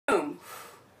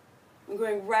I'm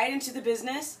going right into the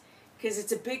business because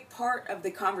it's a big part of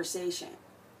the conversation.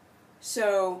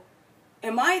 So,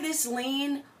 am I this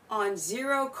lean on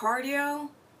zero cardio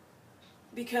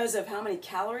because of how many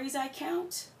calories I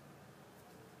count?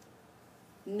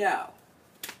 No.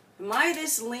 Am I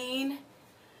this lean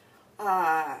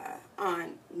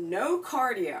on no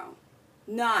cardio?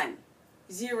 None.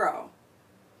 Zero.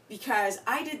 Because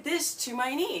I did this to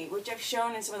my knee, which I've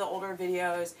shown in some of the older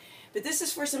videos. But this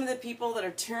is for some of the people that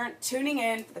are tuning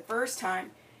in for the first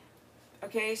time.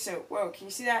 Okay, so, whoa, can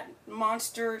you see that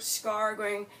monster scar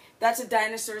going? That's a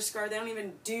dinosaur scar. They don't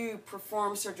even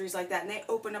perform surgeries like that. And they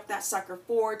open up that sucker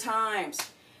 4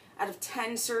 times out of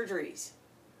 10 surgeries.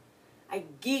 I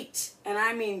geeked, and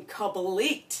I mean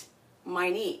kableeked, my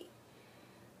knee.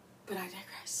 But I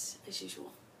digress, as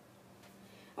usual.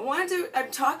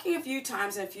 I'm talking a few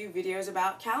times in a few videos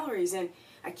about calories, and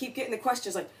I keep getting the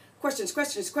questions, like, questions,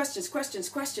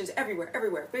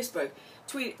 everywhere. Facebook,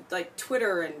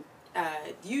 Twitter, and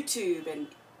YouTube, and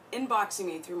inboxing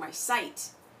me through my site.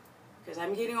 Because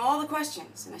I'm getting all the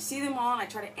questions, and I see them all, and I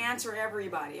try to answer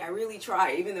everybody. I really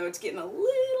try, even though it's getting a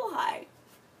little high.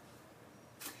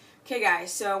 Okay,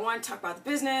 guys, so I want to talk about the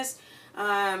business.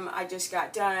 I just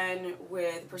got done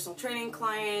with a personal training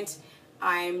client.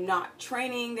 I'm not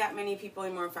training that many people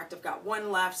anymore. In fact, I've got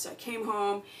 1 left, so I came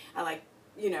home. I,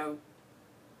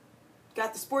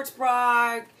 got the sports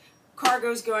bra,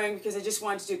 cargo's going, because I just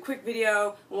wanted to do a quick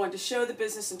video. I wanted to show the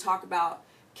business and talk about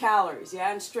calories,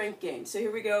 yeah, and strength gain. So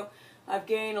here we go. I've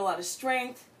gained a lot of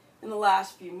strength in the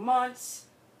last few months.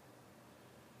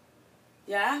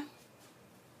 Yeah?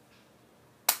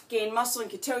 Gain muscle in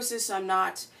ketosis, so I'm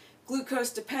not glucose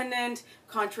dependent,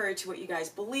 contrary to what you guys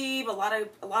believe. A lot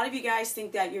of you guys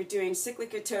think that you're doing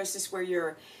cyclic ketosis, where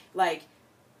you're like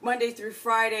Monday through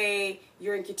Friday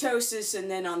you're in ketosis,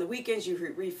 and then on the weekends you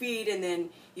refeed, and then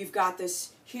you've got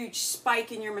this huge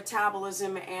spike in your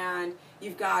metabolism, and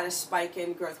you've got a spike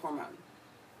in growth hormone.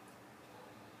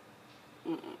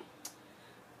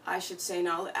 I should say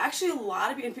no. Actually, a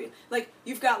lot of people,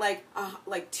 you've got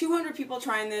like 200 people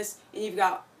trying this, and you've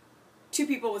got 2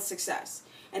 people with success.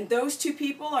 And those 2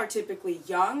 people are typically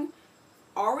young,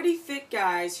 already fit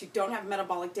guys who don't have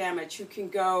metabolic damage, who can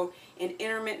go in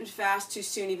intermittent fast too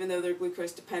soon even though they're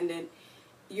glucose dependent.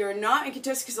 You're not in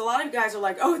ketosis, because a lot of guys are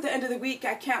like, oh, at the end of the week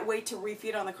I can't wait to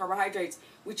refeed on the carbohydrates,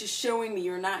 which is showing me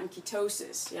you're not in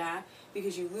ketosis, yeah?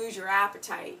 Because you lose your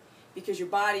appetite, because your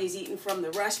body is eating from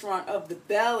the restaurant of the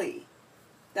belly.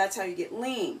 That's how you get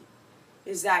lean,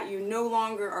 is that you no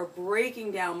longer are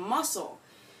breaking down muscle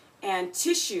and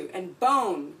tissue and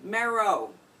bone, marrow,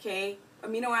 okay,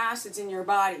 amino acids in your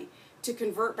body to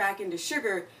convert back into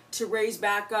sugar to raise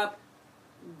back up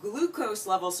glucose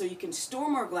levels so you can store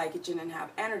more glycogen and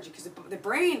have energy. Because the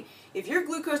brain, if you're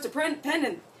glucose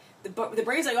dependent, the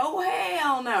brain's like, oh,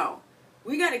 hell no.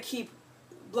 We got to keep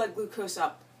blood glucose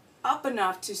up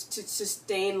enough to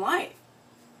sustain life.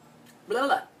 Blah,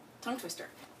 blah, tongue twister.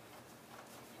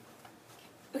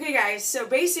 Okay, guys, so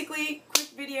basically, quick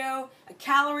video. A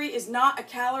calorie is not a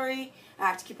calorie. I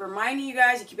have to keep reminding you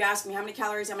guys. You keep asking me how many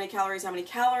calories, how many calories, how many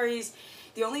calories.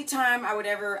 The only time I would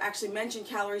ever actually mention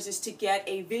calories is to get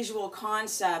a visual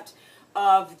concept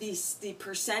of the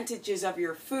percentages of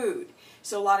your food.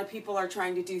 So a lot of people are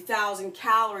trying to do 1,000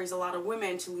 calories, a lot of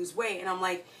women, to lose weight. And I'm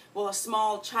like, well, a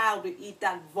small child would eat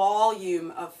that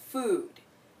volume of food.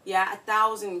 Yeah,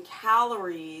 1,000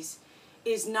 calories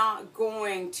is not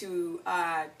going to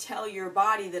tell your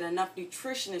body that enough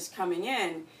nutrition is coming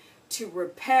in to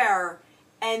repair,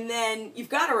 and then you've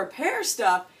got to repair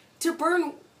stuff to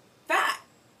burn fat.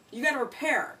 You got to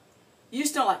repair. You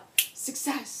just don't like,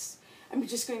 success, I'm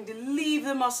just going to leave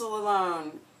the muscle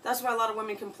alone. That's why a lot of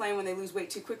women complain when they lose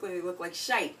weight too quickly, they look like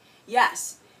shite.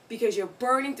 Yes, because you're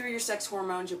burning through your sex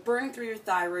hormones, you're burning through your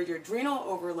thyroid, your adrenal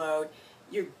overload,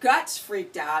 your gut's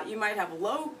freaked out, you might have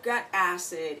low gut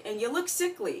acid, and you look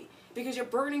sickly because you're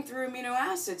burning through amino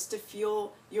acids to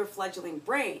fuel your fledgling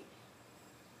brain.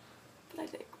 But I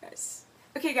digress.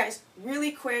 Okay, guys,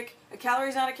 really quick, a calorie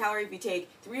is not a calorie if you take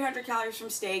 300 calories from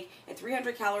steak and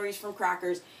 300 calories from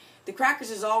crackers. The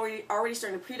crackers is already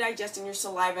starting to pre-digest in your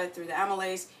saliva through the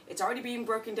amylase. It's already being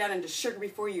broken down into sugar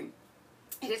before it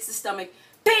hits the stomach.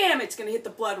 Bam! It's going to hit the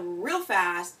blood real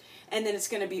fast, and then it's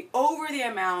going to be over the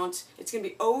amount. It's going to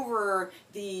be over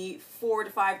the 4 to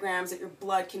 5 grams that your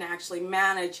blood can actually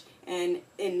manage and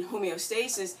in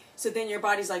homeostasis. So then your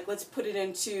body's like, let's put it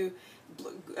into,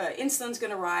 insulin's going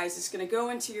to rise. It's going to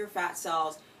go into your fat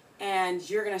cells, and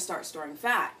you're going to start storing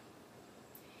fat.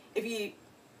 If you eat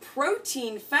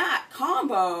protein-fat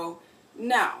combo,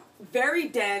 no. Very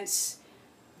dense,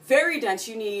 very dense.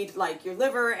 You need like your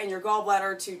liver and your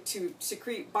gallbladder to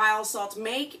secrete bile salts,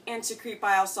 make and secrete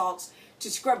bile salts to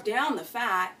scrub down the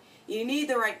fat. You need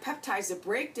the right peptides to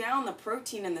break down the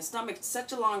protein in the stomach. It's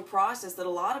such a long process that a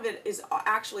lot of it is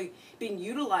actually being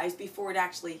utilized before it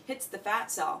actually hits the fat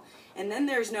cell. And then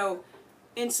there's no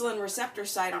insulin receptor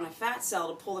site on a fat cell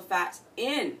to pull the fats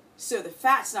in. So the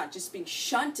fat's not just being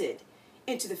shunted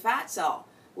into the fat cell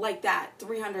like that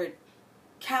 300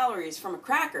 calories from a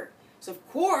cracker. So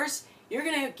of course, you're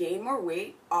going to gain more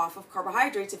weight off of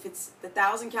carbohydrates if it's the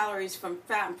 1,000 calories from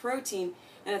fat and protein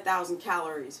and 1,000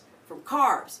 calories from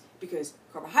carbs. Because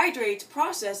carbohydrates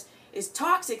process is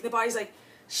toxic. The body's like,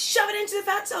 shove it into the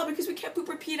fat cell because we can't poop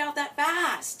or pee it out that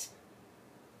fast.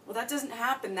 Well, that doesn't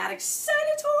happen. That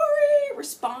excitatory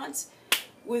response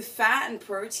with fat and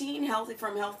protein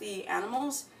from healthy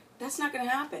animals, that's not going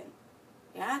to happen.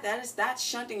 Yeah, that's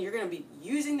shunting. You're going to be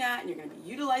using that, and you're going to be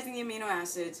utilizing the amino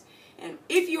acids. And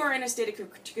if you are in a state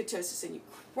of ketosis and you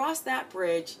cross that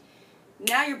bridge,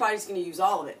 now your body's going to use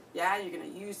all of it. Yeah, you're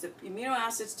going to use the amino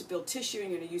acids to build tissue, and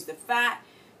you're going to use the fat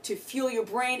to fuel your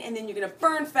brain, and then you're going to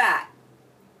burn fat.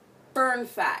 Burn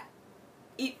fat.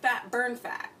 Eat fat, burn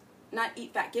fat. Not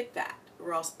eat fat, get fat.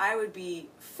 Or else I would be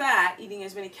fat eating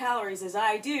as many calories as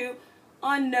I do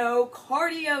on no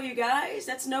cardio, you guys.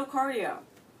 That's no cardio.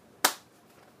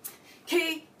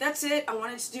 Okay, that's it. I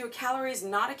wanted to do a calorie is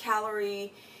not a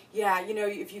calorie. Yeah, you know,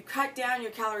 if you cut down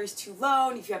your calories too low,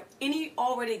 and if you have any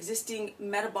already existing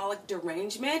metabolic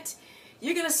derangement,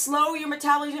 you're going to slow your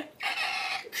metabolism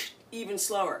even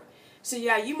slower. So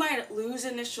yeah, you might lose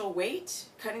initial weight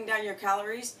cutting down your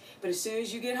calories, but as soon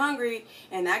as you get hungry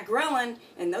and that ghrelin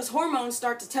and those hormones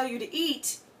start to tell you to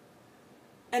eat,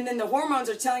 and then the hormones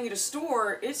are telling you to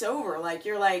store, it's over. Like,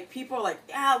 you're like, people are like,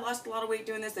 yeah, I lost a lot of weight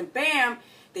doing this, and bam,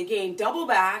 they gain double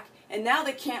back, and now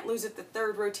they can't lose it the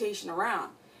third rotation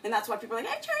around. And that's why people are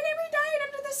like, I've tried every diet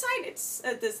under the sun.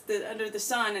 It's under the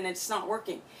sun, and it's not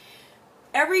working.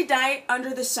 Every diet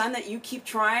under the sun that you keep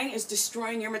trying is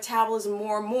destroying your metabolism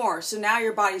more and more. So now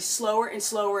your body's slower and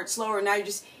slower and slower. Now you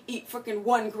just eat freaking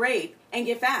one grape and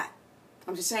get fat.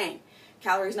 I'm just saying,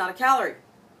 calorie is not a calorie.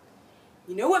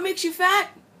 You know what makes you fat?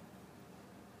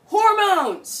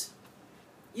 Hormones.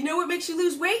 You know what makes you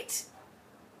lose weight?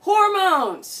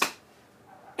 Hormones.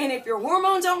 And if your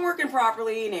hormones aren't working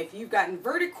properly, and if you've got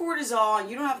inverted cortisol, and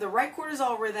you don't have the right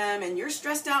cortisol rhythm, and you're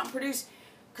stressed out and produce,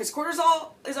 because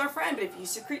cortisol is our friend, but if you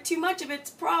secrete too much of it, it's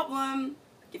a problem.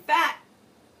 Get fat.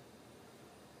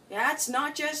 Yeah, it's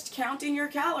not just counting your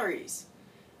calories.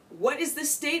 What is the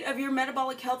state of your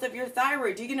metabolic health of your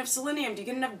thyroid? Do you get enough selenium? Do you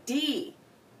get enough D?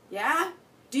 Yeah?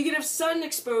 Do you get enough sun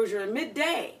exposure at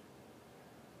midday?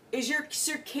 Is your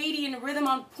circadian rhythm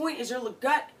on point? Is your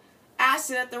gut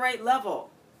acid at the right level?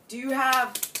 Do you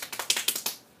have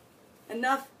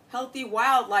enough healthy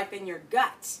wildlife in your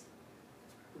gut?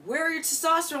 Where are your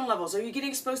testosterone levels? Are you getting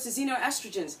exposed to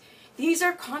xenoestrogens? These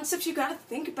are concepts you got to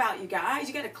think about, you guys.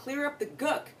 You got to clear up the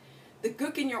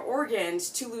gook in your organs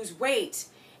to lose weight,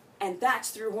 and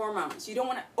that's through hormones. You don't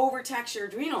want to overtax your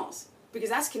adrenals because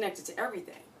that's connected to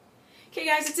everything. Okay,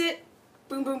 guys, that's it.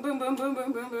 Boom, boom, boom, boom, boom,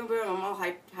 boom, boom, boom, boom. I'm all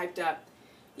hyped up.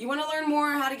 You want to learn more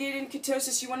on how to get in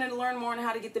ketosis? You want to learn more on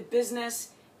how to get the business,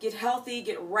 get healthy,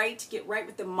 get right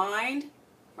with the mind,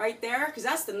 right there, because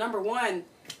that's the number one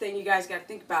thing you guys got to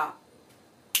think about.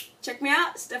 Check me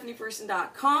out,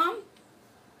 StephaniePerson.com.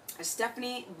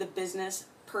 Stephanie, the business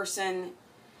person